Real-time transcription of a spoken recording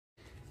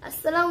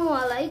Assalamu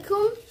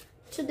alaikum.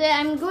 Today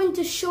I'm going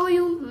to show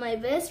you my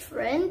best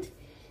friend.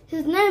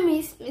 His name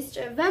is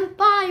Mr.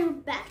 Vampire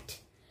Bat.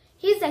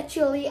 He's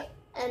actually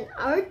an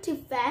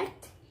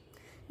artifact.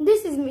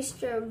 This is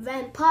Mr.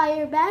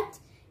 Vampire Bat.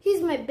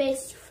 He's my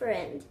best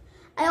friend.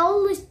 I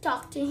always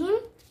talk to him.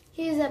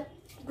 He's a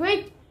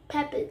great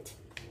puppet.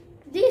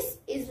 This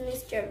is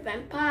Mr.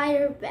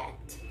 Vampire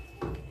Bat.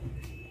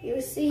 You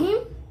see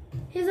him?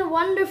 He's a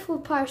wonderful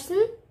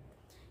person.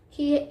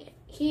 He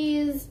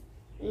is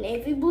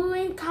navy blue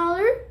in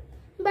color,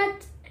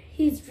 but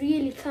he's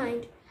really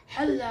kind.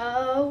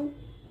 Hello,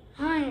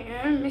 I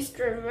am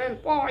Mr.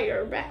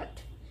 Vampire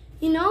Bat.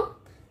 You know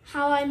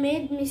how I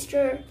made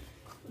Mr.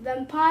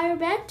 Vampire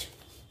Bat?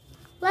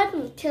 Let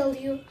me tell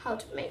you how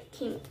to make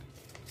him.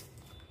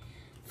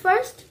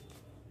 First,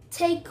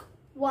 take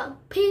one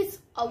piece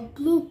of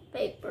blue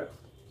paper.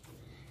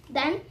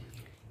 Then,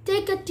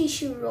 take a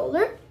tissue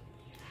roller.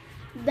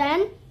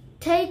 Then,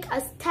 take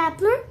a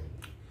stapler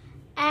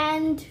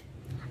and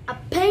a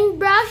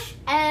paintbrush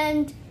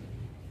and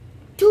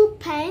two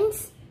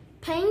paints.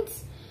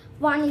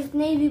 One is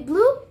navy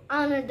blue,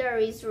 another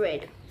is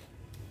red.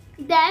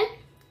 Then,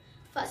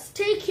 first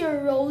take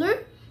your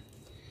roller.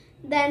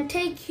 Then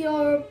take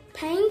your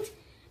paint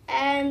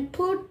and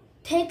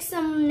take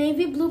some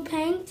navy blue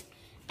paint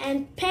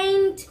and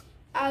paint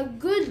a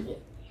good,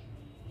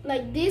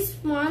 like this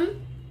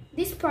one,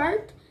 this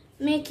part,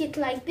 make it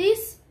like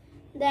this.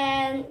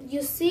 Then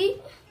you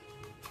see,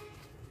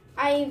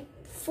 I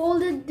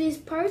folded this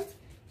part,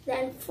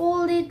 then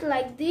fold it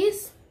like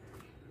this.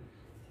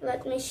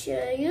 Let me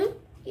show you.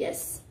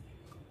 Yes,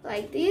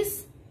 like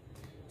this.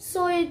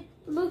 So it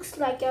looks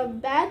like a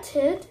bat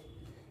head.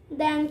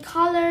 Then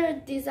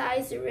color these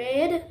eyes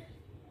red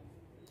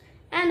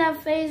and a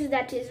face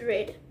that is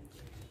red.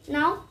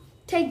 Now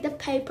take the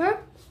paper,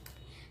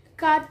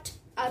 cut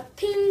a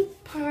thin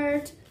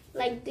part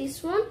like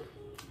this one,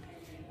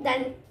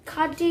 then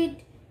cut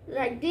it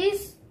like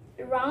this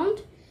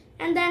round,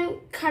 and then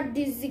cut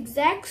these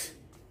zigzags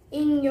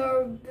in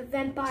your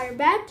vampire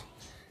bat.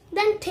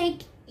 Then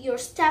take your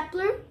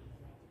stapler,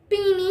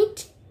 pin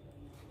it,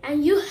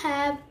 and you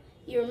have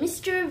your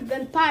Mr.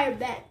 Vampire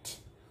Bat.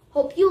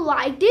 Hope you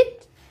liked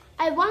it.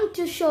 I want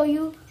to show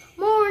you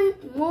more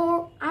and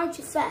more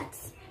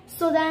artifacts.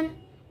 So then,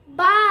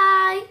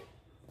 bye!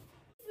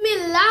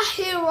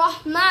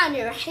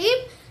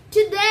 Bismillahirrahmanirrahim.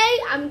 Today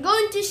I'm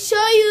going to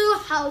show you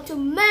how to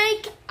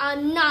make a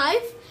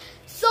knife.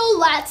 So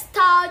let's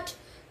start.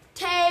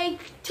 Take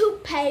two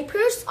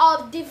papers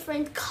of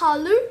different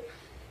color.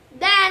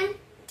 Then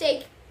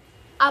take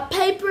a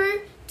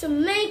paper to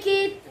make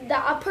it the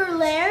upper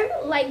layer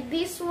like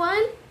this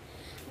one.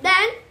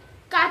 Then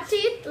cut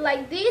it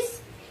like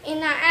this in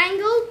an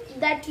angle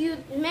that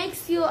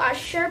makes you a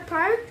sharp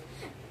part.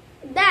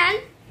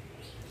 Then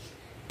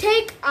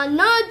take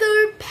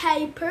another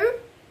paper.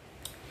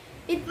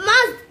 It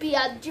must be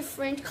a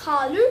different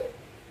color.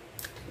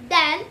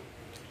 Then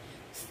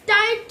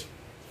start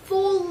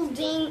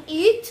folding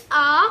it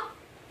up.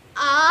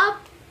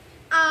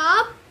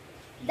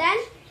 Then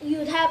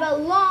you'd have a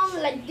long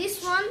like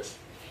this one,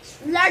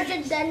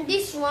 larger than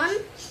this one.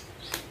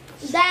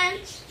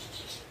 Then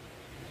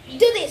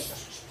do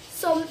this.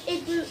 So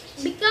it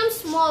becomes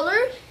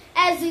smaller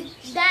as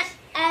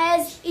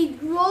it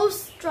grows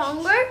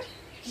stronger.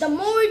 The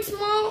more it's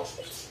small,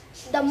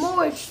 the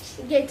more it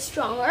gets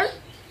stronger.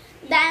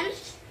 Then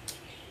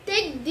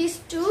take these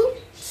two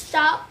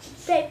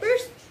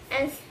papers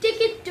and stick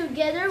it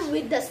together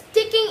with the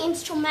sticking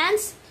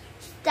instruments,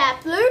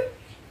 stapler,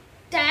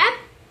 tap,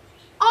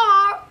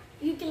 or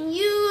you can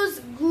use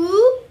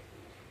glue,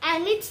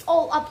 and it's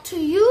all up to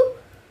you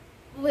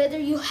whether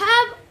you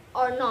have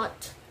or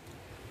not.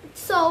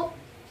 So,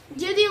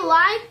 did you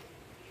like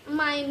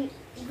my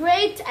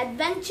great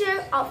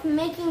adventure of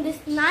making this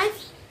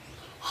knife?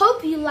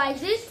 Hope you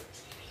liked it,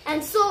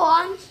 and so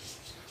on.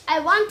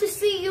 I want to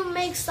see you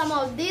make some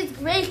of these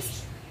great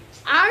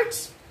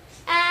arts,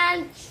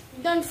 and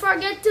don't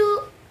forget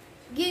to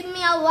give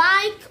me a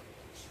like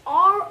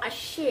or a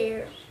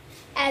share,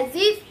 as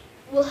it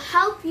will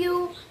help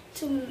you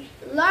to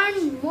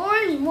learn more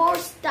and more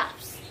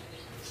stuff.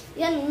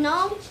 You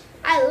know,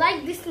 I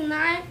like this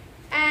knife,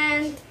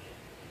 and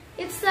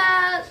it's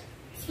a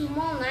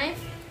small knife.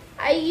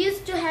 I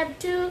used to have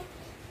two,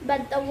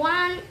 but the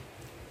one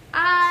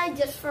I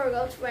just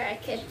forgot where I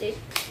kept it.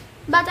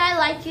 But I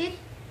like it.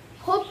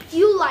 Hope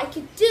you like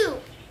it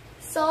too.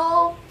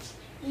 So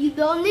you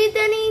don't need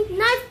any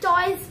knife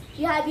toys.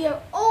 You have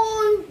your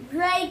own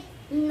great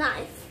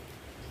knife.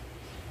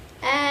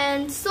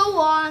 And so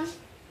on.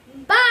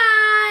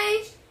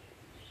 Bye.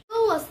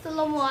 Oh,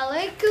 assalamu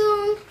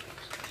alaikum.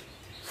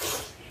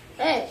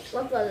 Hey,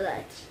 what was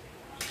that?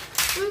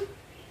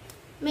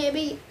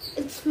 Maybe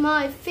it's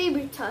my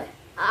favorite toy.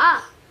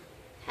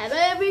 Have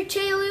I ever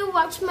told you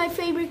what's my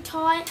favorite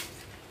toy?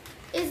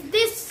 Is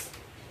this?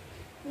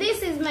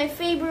 This is my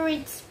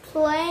favorite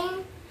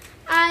playing.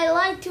 I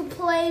like to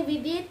play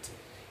with it.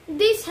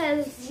 This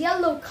has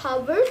yellow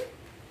cover,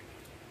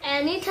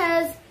 and it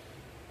has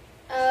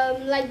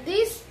like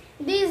this.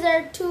 These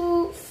are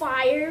two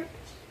fire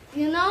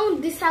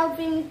this helps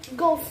him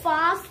go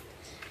fast,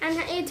 and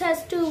it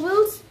has 2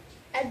 wheels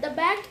at the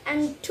back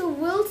and 2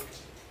 wheels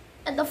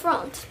at the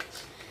front.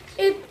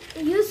 It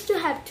used to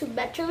have 2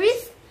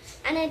 batteries,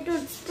 and it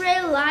would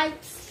spray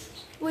lights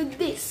with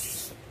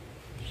this.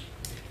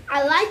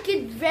 I like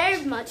it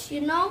very much,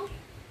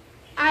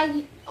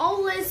 I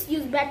always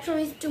use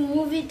batteries to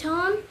move it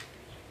on,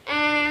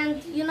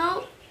 and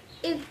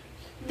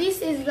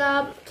this is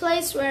the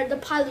place where the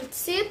pilot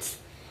sits,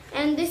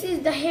 and this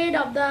is the head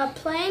of the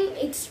plane.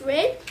 It's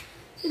red.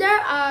 There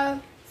are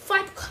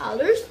 5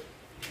 colors.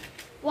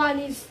 One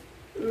is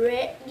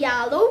red,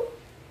 yellow,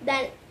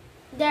 then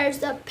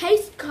there's a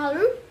paste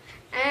color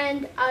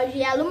and a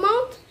yellow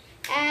mouth,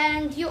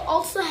 and you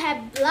also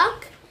have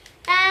black,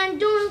 and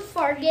don't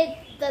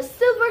forget the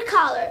silver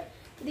color.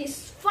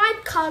 These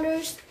 5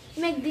 colors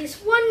make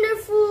this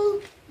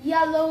wonderful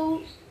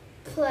yellow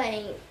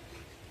plane.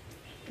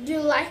 Do you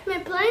like my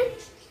plane?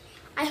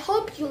 I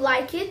hope you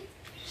like it.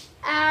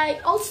 I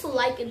also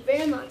like it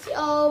very much.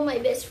 Oh, my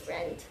best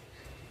friend.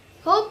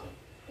 Hope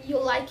you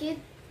like it.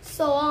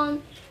 So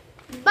on.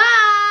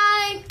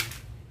 Bye!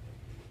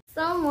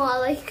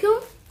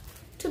 Assalamualaikum.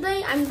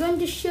 Today I'm going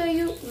to show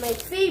you my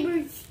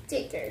favorite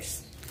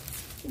stickers.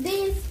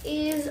 This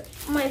is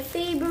my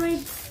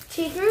favorite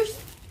stickers.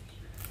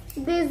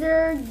 These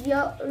are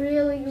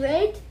really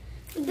great.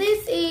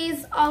 This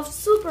is of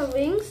Super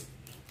Wings,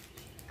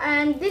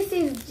 and this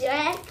is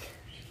Jack,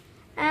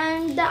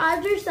 and the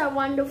others are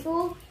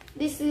wonderful.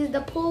 This is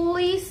the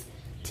police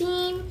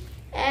team,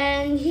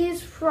 and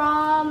he's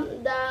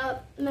from the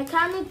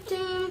mechanic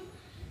team,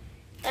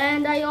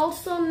 and I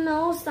also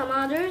know some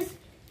others.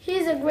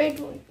 He's a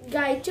great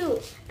guy too,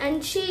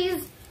 and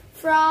she's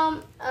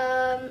from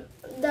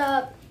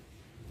the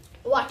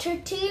water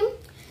team,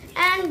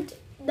 and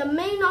the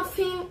main of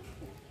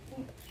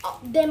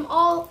them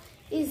all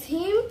is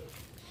him.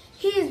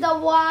 He's the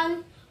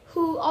one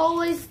who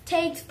always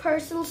takes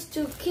parcels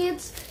to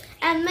kids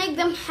and make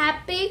them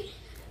happy.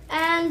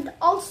 And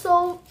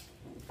also,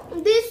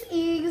 this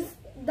is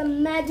the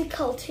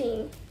medical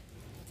team.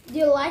 Do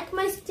you like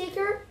my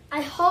sticker?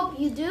 I hope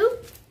you do.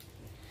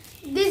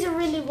 These are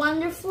really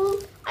wonderful.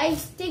 I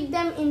stick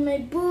them in my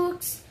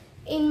books,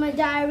 in my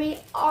diary,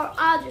 or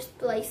other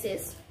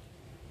places.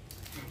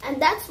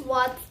 And that's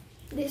what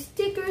these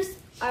stickers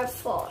are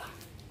for.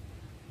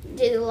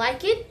 Did you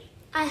like it?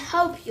 I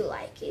hope you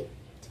like it.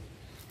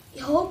 I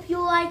hope you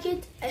like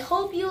it. I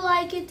hope you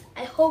like it.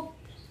 I hope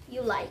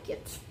you like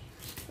it.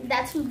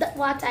 That's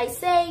what I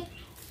say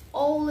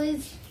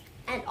always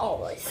and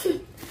always.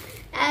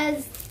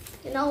 As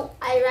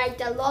I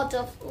write a lot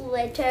of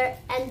letters,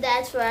 and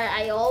that's where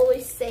I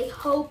always say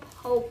hope,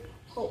 hope,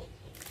 hope.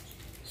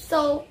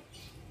 So,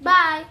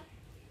 bye.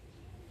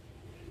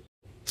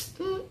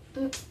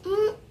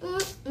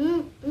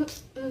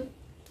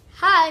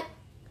 Hi,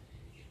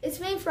 it's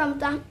me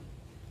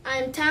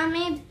I'm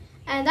Tahmid,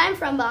 and I'm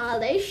from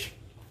Bangladesh.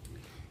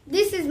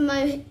 This is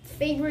my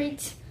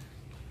favorite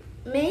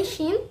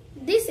machine.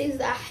 This is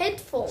a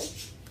headphone.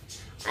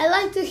 I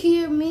like to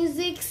hear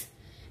music,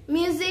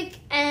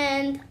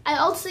 and I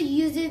also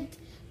use it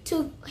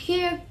to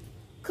hear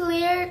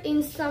clear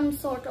in some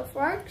sort of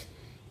work.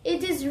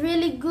 It is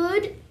really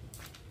good.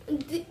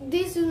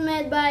 This is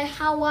made by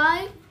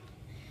Hawaii,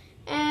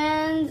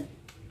 and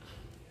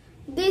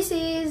this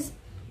is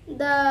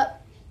the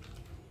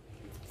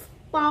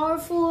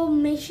powerful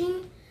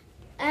machine,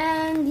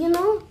 and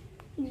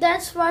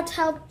that's what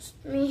helps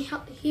me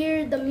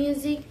hear the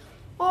music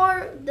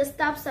or the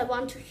stuffs I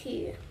want to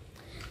hear.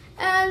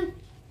 And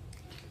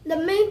the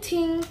main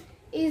thing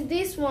is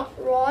this one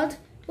rod,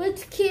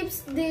 which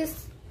keeps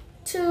these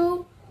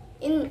 2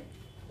 in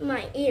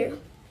my ear.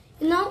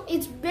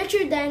 It's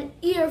better than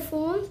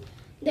earphones.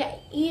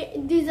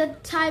 These are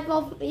type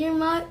of ear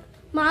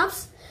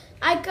muffs.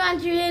 I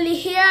can't really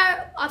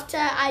hear after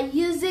I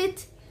use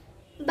it,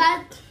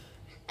 but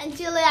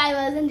until I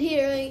wasn't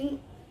hearing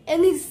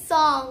any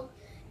song.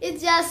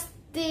 It's just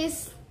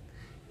this.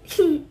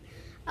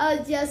 I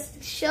was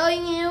just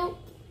showing you.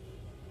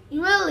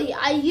 Really,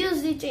 I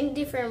use it in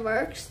different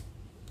works,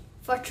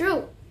 for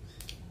true.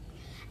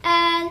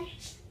 And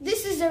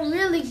this is a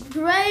really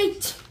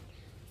great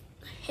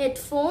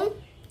headphone.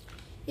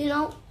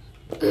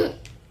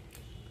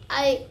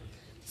 I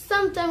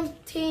sometimes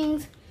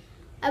think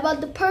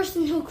about the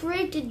person who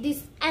created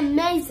this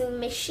amazing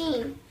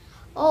machine.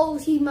 Oh,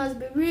 he must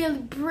be really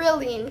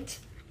brilliant.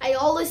 I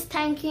always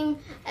thank him,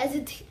 as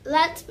it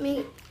lets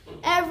me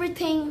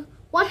everything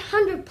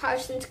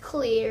 100%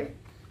 clear.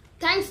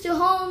 Thanks to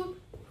him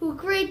who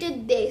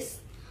created this.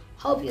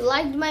 Hope you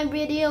liked my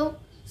video.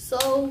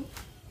 So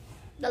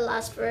the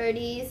last word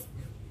is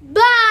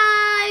bye.